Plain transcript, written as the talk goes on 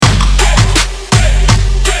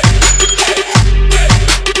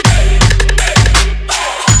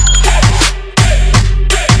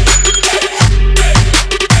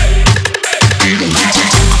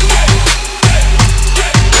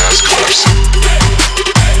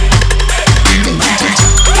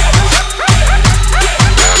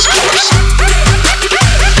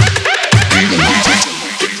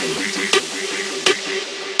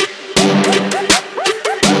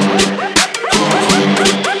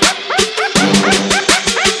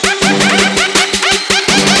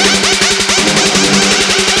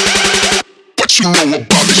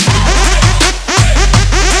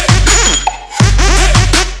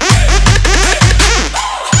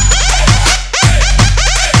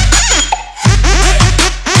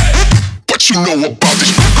you know about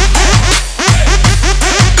this?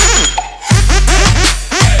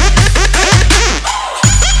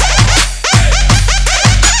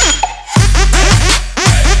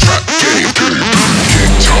 Trap game,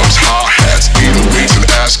 kick drums, hi-hats, 808s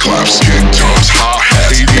and ass claps. Kick drums,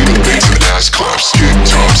 hi-hats, 808s and ass claps. Kick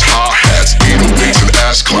drums, hi-hats, 808s and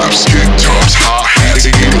ass claps. Kick drums, hi-hats,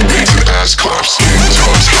 808s and ass claps. Kick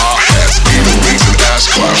drums, hi-hats, 808s and ass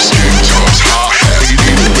claps. Kick drums, hi-hats,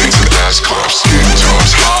 808s and ass claps. Kick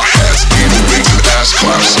drums, hi-hats, 808s and ass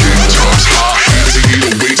claps. Kick drums, hi-hats,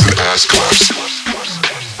 808s and ass claps.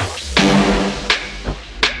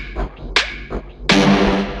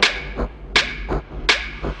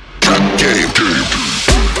 Trap game.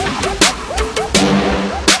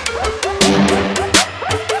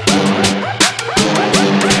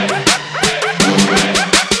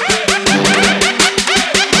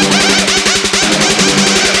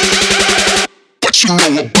 What you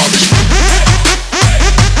know about this?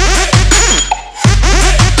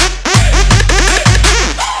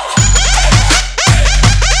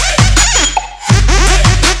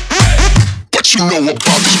 What you know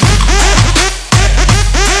about this?